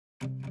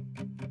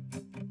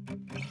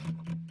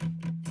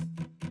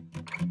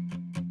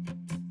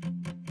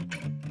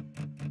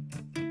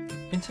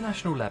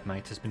International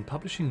Labmate has been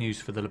publishing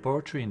news for the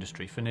laboratory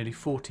industry for nearly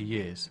 40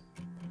 years.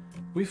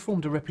 We've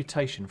formed a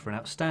reputation for an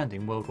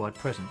outstanding worldwide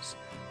presence,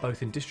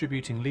 both in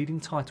distributing leading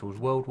titles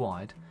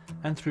worldwide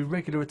and through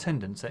regular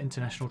attendance at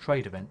international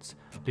trade events,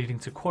 leading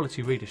to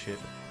quality readership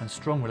and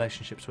strong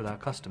relationships with our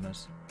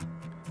customers.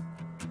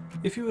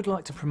 If you would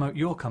like to promote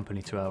your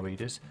company to our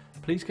readers,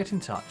 please get in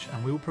touch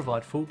and we will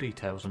provide full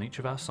details on each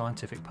of our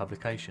scientific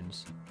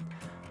publications.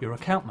 Your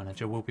account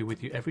manager will be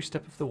with you every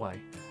step of the way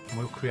and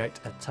will create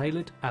a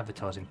tailored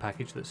advertising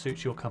package that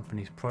suits your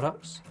company's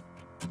products,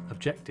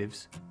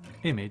 objectives,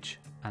 image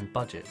and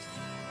budget.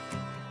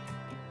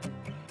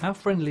 Our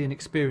friendly and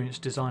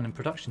experienced design and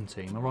production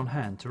team are on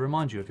hand to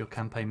remind you of your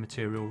campaign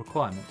material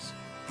requirements,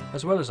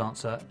 as well as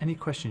answer any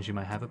questions you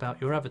may have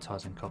about your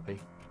advertising copy.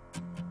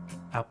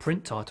 Our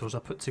print titles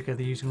are put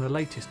together using the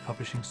latest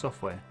publishing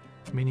software,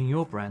 meaning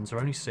your brands are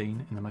only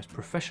seen in the most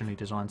professionally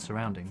designed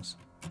surroundings.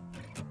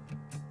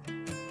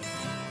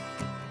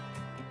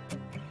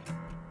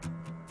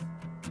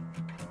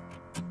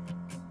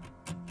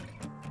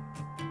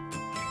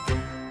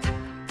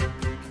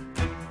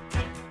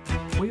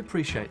 We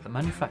appreciate that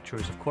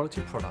manufacturers of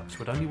quality products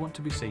would only want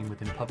to be seen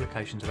within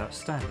publications of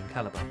outstanding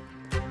calibre.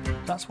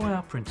 That's why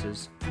our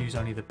printers use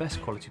only the best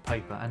quality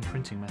paper and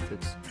printing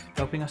methods,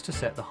 helping us to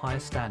set the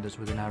highest standards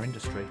within our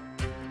industry.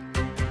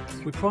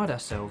 We pride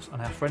ourselves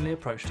on our friendly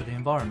approach to the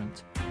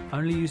environment,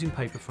 only using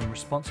paper from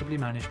responsibly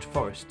managed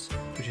forests,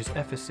 which is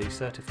FSC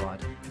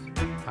certified.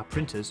 Our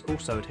printers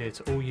also adhere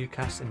to all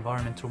UCAS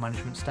environmental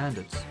management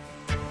standards.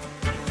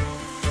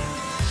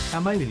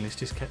 Our mailing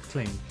list is kept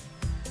clean.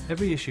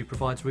 Every issue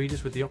provides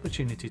readers with the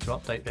opportunity to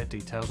update their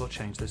details or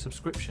change their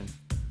subscription.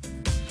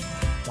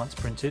 Once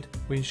printed,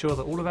 we ensure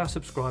that all of our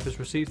subscribers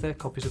receive their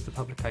copies of the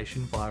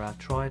publication via our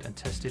tried and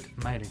tested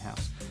mailing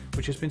house,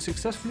 which has been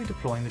successfully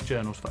deploying the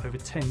journals for over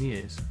 10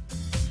 years.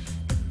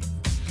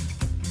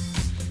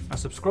 Our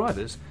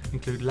subscribers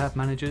include lab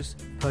managers,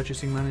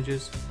 purchasing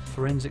managers,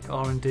 forensic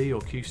R&D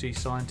or QC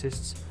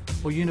scientists,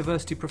 or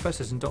university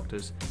professors and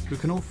doctors who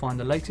can all find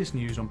the latest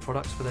news on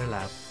products for their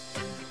lab.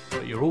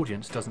 But your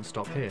audience doesn't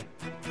stop here.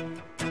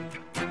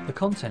 The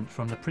content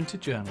from the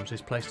printed journals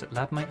is placed at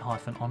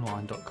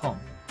labmate-online.com,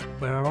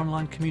 where our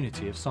online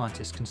community of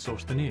scientists can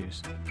source the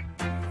news.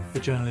 The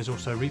journal is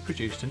also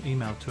reproduced and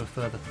emailed to a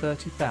further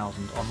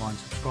 30,000 online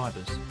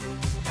subscribers.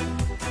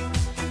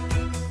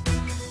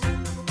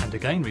 And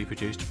again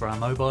reproduced for our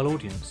mobile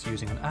audience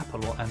using an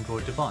Apple or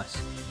Android device.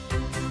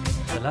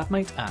 The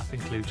Labmate app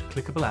includes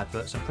clickable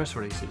adverts and press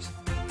releases,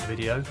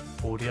 video,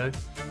 audio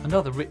and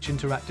other rich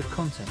interactive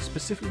content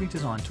specifically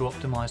designed to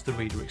optimise the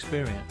reader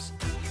experience,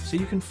 so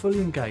you can fully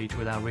engage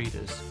with our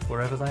readers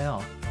wherever they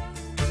are.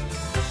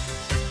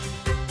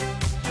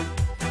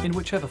 In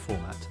whichever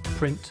format,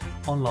 print,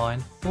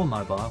 online or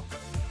mobile,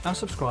 our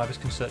subscribers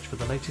can search for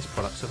the latest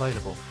products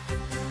available.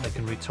 They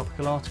can read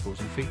topical articles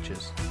and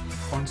features,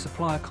 find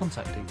supplier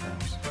contact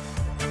details,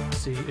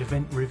 see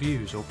event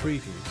reviews or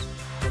previews,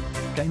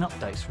 gain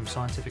updates from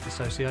scientific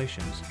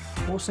associations,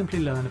 or simply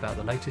learn about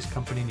the latest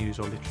company news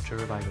or literature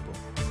available.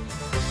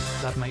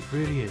 Labmate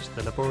really is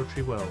the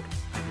laboratory world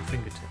at your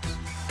fingertips.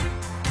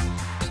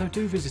 So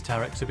do visit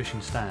our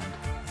exhibition stand,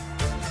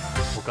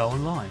 or go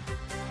online,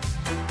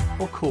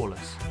 or call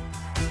us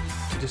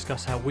to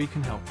discuss how we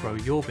can help grow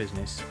your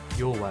business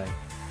your way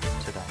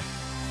today.